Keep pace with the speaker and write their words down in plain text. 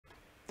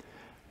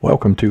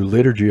Welcome to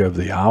Liturgy of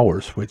the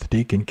Hours with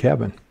Deacon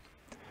Kevin.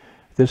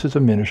 This is a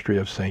ministry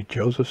of St.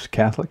 Joseph's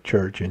Catholic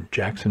Church in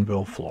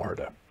Jacksonville,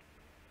 Florida.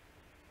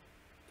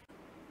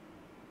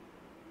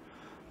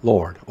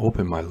 Lord,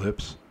 open my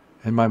lips,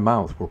 and my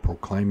mouth will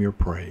proclaim your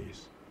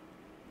praise.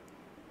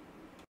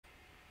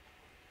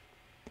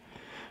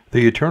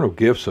 The eternal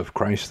gifts of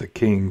Christ the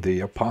King, the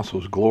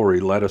apostles' glory,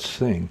 let us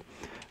sing,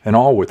 and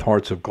all with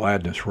hearts of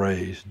gladness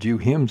raise due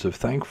hymns of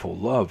thankful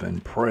love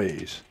and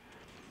praise.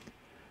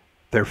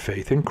 Their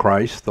faith in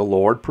Christ the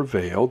Lord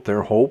prevailed,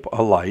 their hope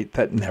a light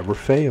that never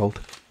failed,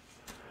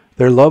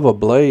 their love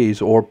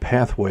ablaze o'er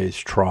pathways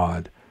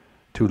trod,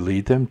 to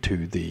lead them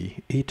to the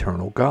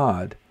eternal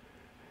God.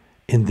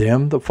 In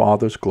them the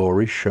Father's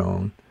glory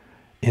shone,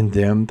 in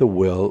them the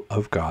will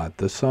of God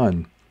the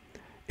Son.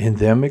 In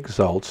them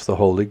exults the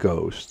Holy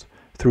Ghost,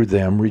 through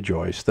them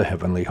rejoice the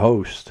heavenly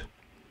host.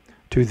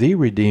 To thee,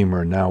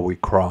 Redeemer, now we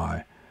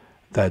cry,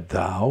 that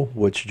thou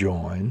wouldst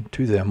join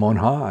to them on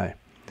high.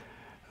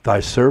 Thy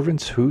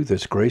servants who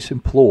this grace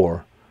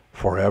implore,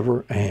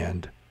 forever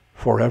and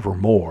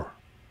forevermore.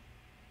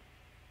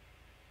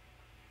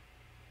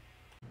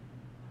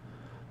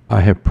 I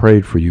have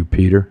prayed for you,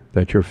 Peter,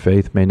 that your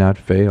faith may not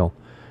fail,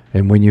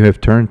 and when you have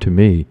turned to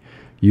me,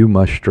 you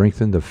must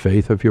strengthen the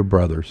faith of your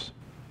brothers.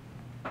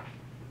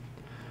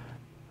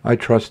 I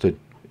trusted,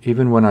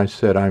 even when I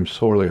said I am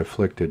sorely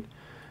afflicted,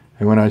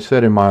 and when I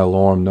said in my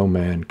alarm, no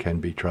man can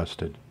be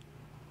trusted.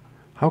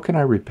 How can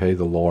I repay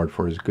the Lord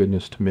for his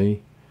goodness to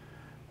me?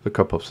 The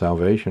cup of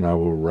salvation I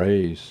will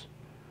raise.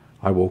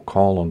 I will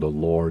call on the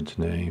Lord's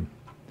name.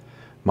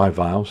 My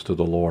vows to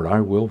the Lord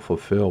I will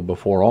fulfill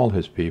before all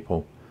his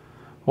people.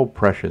 Oh,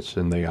 precious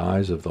in the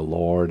eyes of the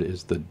Lord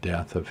is the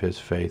death of his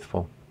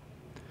faithful.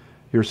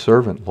 Your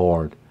servant,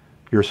 Lord,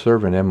 your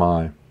servant am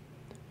I.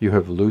 You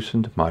have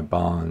loosened my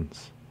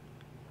bonds.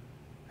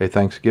 A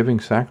thanksgiving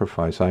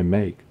sacrifice I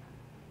make.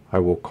 I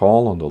will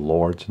call on the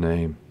Lord's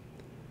name.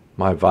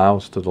 My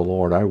vows to the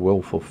Lord I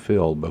will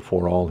fulfill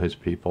before all his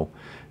people,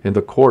 in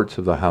the courts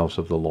of the house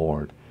of the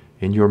Lord,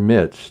 in your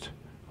midst,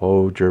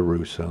 O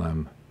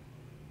Jerusalem.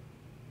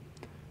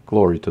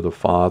 Glory to the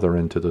Father,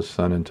 and to the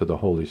Son, and to the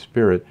Holy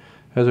Spirit,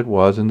 as it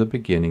was in the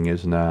beginning,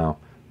 is now,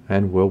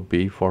 and will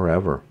be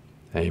forever.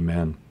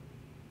 Amen.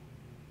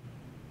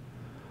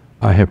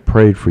 I have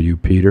prayed for you,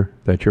 Peter,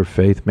 that your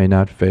faith may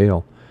not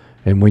fail,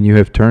 and when you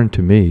have turned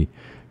to me,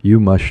 you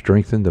must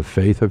strengthen the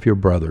faith of your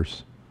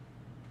brothers.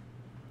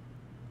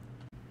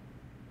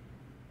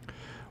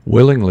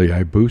 Willingly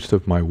I boast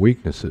of my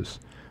weaknesses,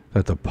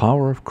 that the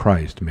power of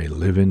Christ may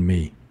live in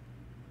me.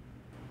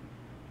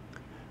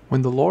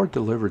 When the Lord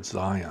delivered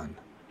Zion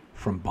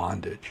from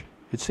bondage,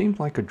 it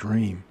seemed like a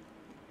dream.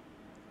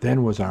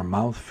 Then was our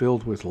mouth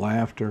filled with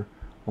laughter,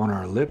 on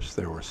our lips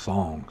there were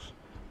songs.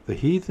 The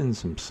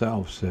heathens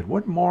themselves said,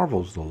 what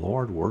marvels the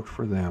Lord worked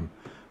for them,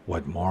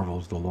 what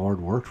marvels the Lord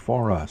worked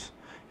for us.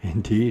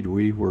 Indeed,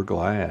 we were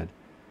glad.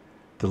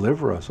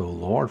 Deliver us, O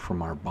Lord,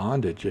 from our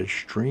bondage as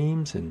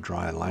streams in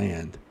dry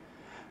land.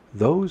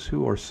 Those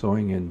who are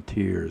sowing in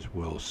tears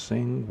will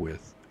sing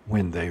with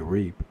when they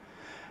reap.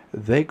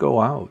 They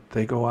go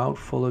out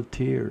full of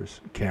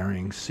tears,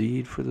 carrying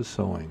seed for the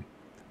sowing.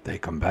 They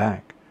come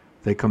back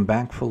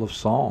full of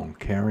song,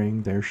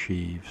 carrying their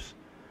sheaves.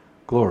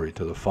 Glory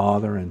to the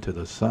Father, and to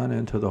the Son,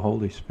 and to the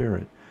Holy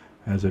Spirit,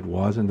 as it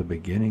was in the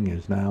beginning,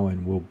 is now,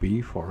 and will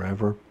be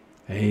forever.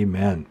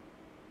 Amen.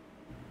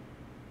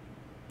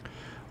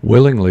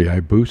 Willingly I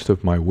boast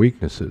of my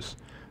weaknesses,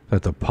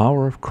 that the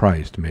power of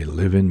Christ may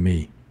live in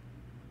me.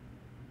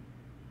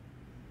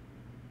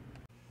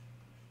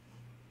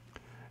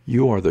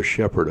 You are the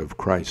shepherd of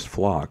Christ's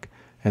flock,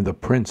 and the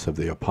prince of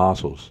the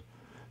apostles.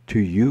 To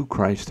you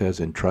Christ has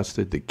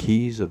entrusted the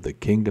keys of the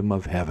kingdom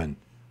of heaven.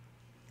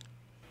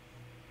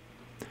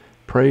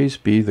 Praise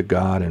be the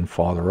God and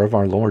Father of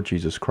our Lord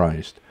Jesus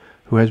Christ,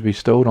 who has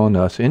bestowed on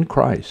us in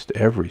Christ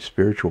every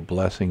spiritual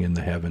blessing in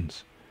the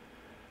heavens.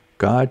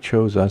 God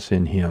chose us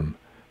in him,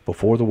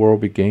 before the world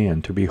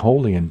began, to be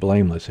holy and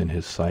blameless in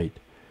his sight.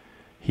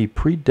 He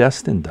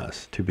predestined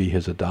us to be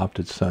his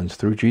adopted sons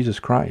through Jesus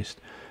Christ.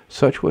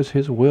 Such was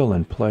his will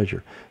and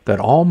pleasure, that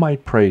all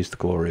might praise the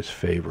glorious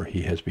favor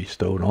he has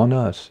bestowed on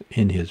us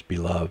in his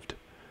beloved.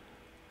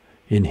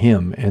 In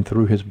him and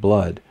through his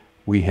blood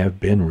we have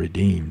been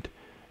redeemed,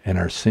 and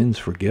our sins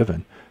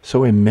forgiven.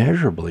 So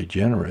immeasurably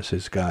generous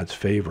is God's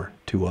favor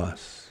to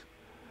us.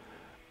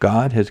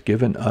 God has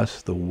given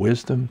us the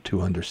wisdom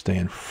to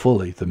understand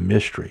fully the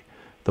mystery,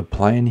 the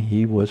plan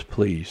he was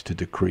pleased to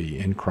decree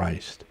in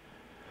Christ,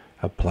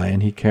 a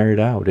plan he carried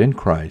out in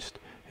Christ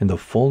in the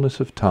fullness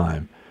of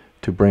time,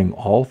 to bring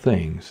all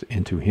things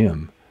into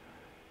him,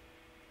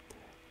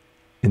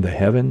 in the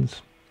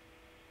heavens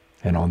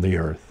and on the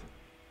earth.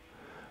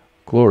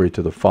 Glory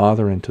to the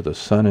Father, and to the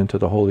Son, and to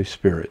the Holy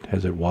Spirit,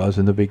 as it was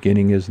in the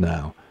beginning, is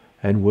now,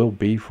 and will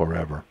be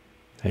forever.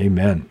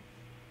 Amen.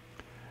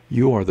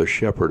 You are the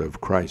shepherd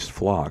of Christ's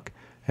flock,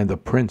 and the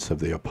prince of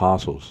the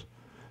apostles.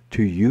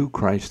 To you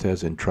Christ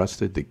has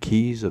entrusted the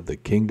keys of the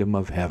kingdom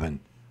of heaven.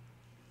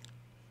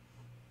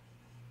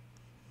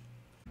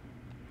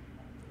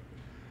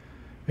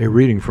 A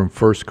reading from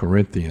 1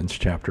 Corinthians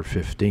chapter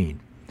 15.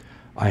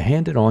 I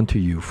handed on to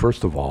you,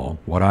 first of all,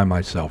 what I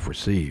myself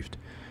received,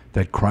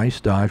 that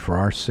Christ died for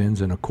our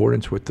sins in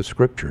accordance with the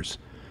Scriptures,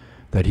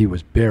 that he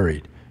was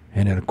buried,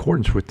 and in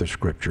accordance with the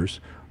Scriptures,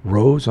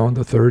 rose on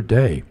the third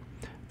day,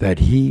 that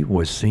he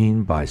was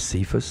seen by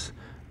Cephas,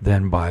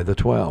 then by the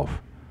 12.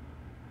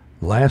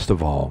 Last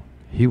of all,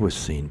 he was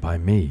seen by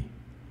me.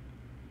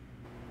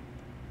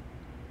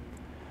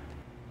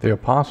 The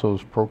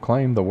apostles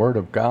proclaimed the word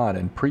of God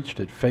and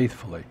preached it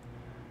faithfully.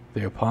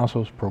 The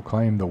apostles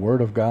proclaimed the word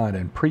of God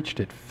and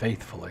preached it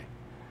faithfully.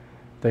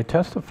 They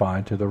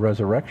testified to the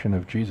resurrection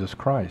of Jesus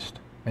Christ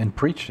and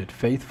preached it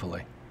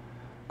faithfully.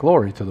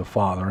 Glory to the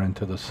Father, and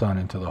to the Son,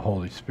 and to the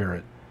Holy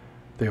Spirit.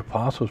 The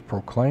apostles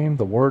proclaimed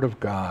the word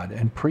of God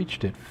and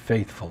preached it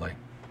faithfully.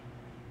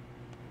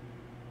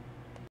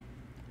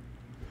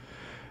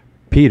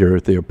 Peter,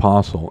 the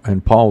apostle,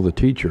 and Paul, the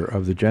teacher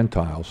of the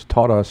Gentiles,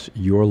 taught us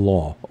your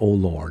law, O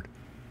Lord.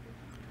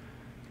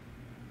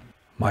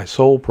 My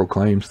soul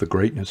proclaims the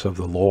greatness of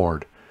the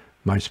Lord.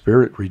 My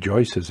spirit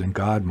rejoices in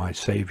God my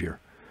Savior,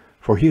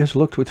 for he has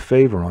looked with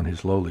favor on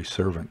his lowly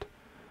servant.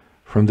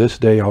 From this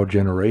day all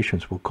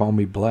generations will call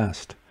me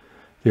blessed.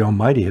 The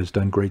Almighty has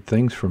done great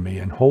things for me,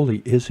 and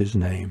holy is his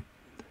name.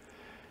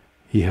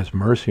 He has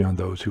mercy on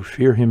those who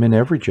fear him in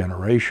every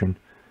generation.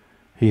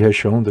 He has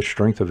shown the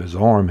strength of his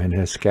arm, and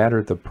has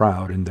scattered the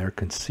proud in their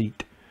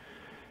conceit.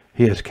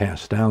 He has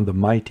cast down the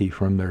mighty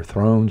from their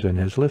thrones, and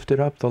has lifted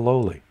up the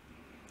lowly.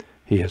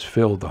 He has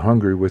filled the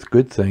hungry with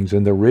good things,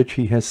 and the rich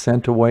he has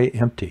sent away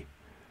empty.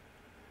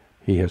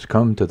 He has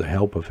come to the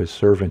help of his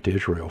servant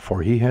Israel,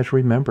 for he has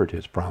remembered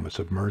his promise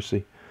of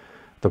mercy,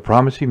 the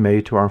promise he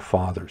made to our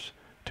fathers,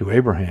 to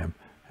Abraham,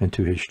 and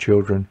to his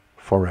children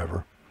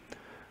forever.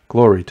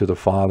 Glory to the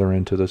Father,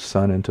 and to the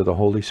Son, and to the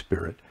Holy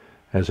Spirit,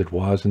 as it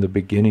was in the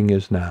beginning,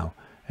 is now,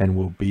 and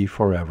will be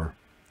forever.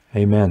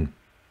 Amen.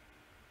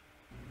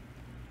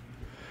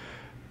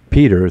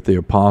 Peter, the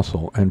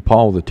apostle, and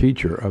Paul, the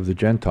teacher of the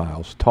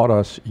Gentiles, taught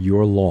us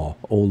your law,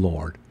 O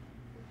Lord.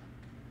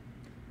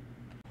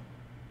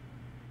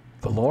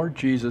 The Lord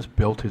Jesus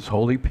built his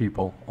holy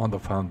people on the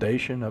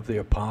foundation of the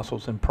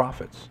apostles and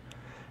prophets.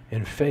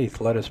 In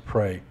faith let us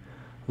pray,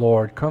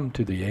 Lord, come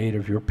to the aid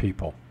of your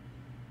people.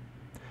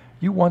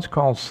 You once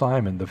called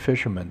Simon the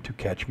fisherman to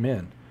catch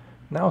men.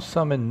 Now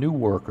summon new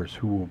workers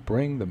who will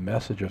bring the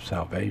message of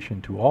salvation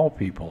to all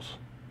peoples.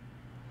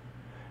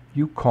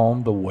 You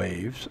calmed the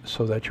waves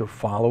so that your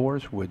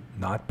followers would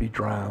not be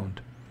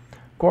drowned.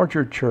 Guard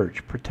your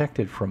church,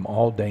 protected from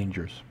all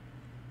dangers.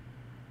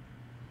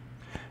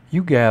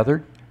 You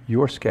gathered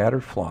your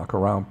scattered flock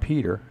around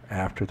Peter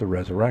after the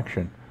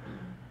resurrection.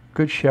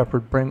 Good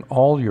Shepherd, bring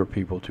all your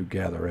people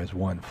together as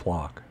one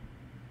flock.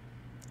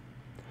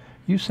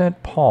 You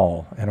sent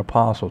Paul, an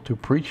apostle, to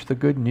preach the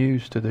good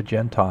news to the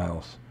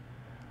Gentiles.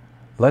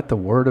 Let the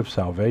word of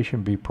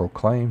salvation be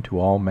proclaimed to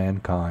all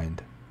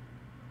mankind.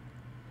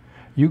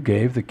 You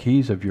gave the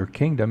keys of your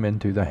kingdom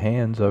into the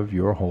hands of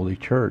your holy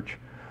church.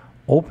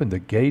 Open the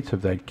gates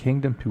of that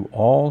kingdom to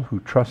all who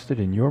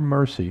trusted in your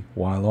mercy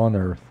while on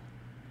earth.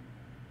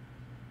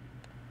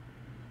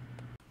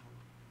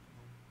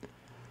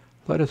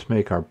 Let us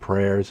make our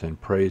prayers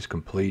and praise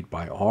complete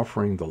by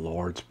offering the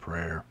Lord's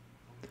Prayer.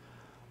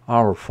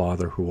 Our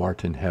Father, who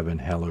art in heaven,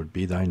 hallowed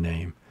be thy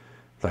name.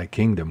 Thy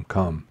kingdom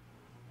come.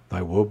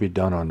 Thy will be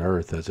done on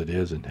earth as it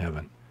is in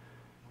heaven.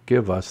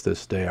 Give us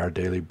this day our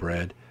daily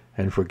bread,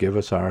 and forgive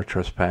us our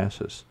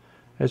trespasses,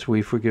 as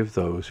we forgive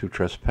those who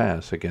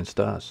trespass against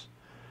us.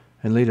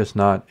 And lead us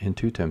not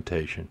into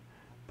temptation,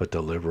 but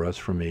deliver us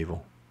from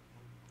evil.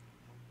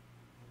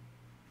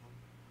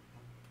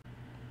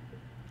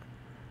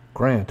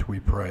 Grant, we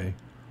pray,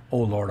 O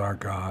Lord our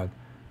God,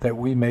 that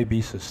we may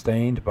be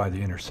sustained by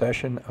the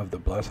intercession of the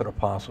blessed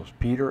apostles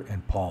Peter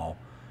and Paul,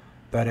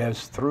 that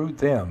as through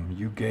them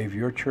you gave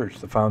your church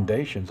the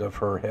foundations of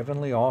her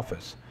heavenly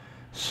office,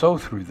 so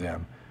through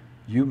them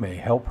you may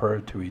help her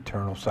to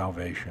eternal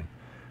salvation.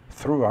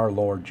 Through our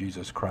Lord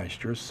Jesus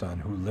Christ, your Son,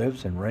 who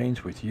lives and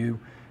reigns with you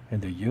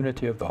in the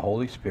unity of the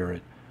Holy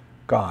Spirit,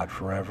 God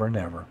forever and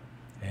ever.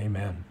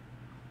 Amen.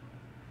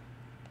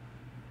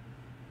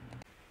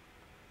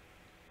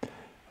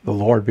 The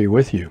Lord be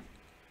with you,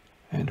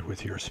 and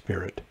with your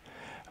spirit.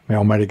 May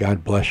Almighty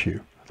God bless you,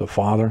 the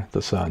Father,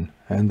 the Son,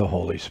 and the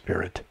Holy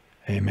Spirit.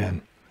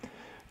 Amen.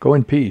 Go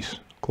in peace,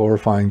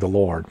 glorifying the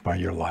Lord by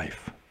your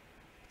life.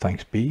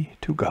 Thanks be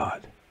to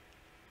God.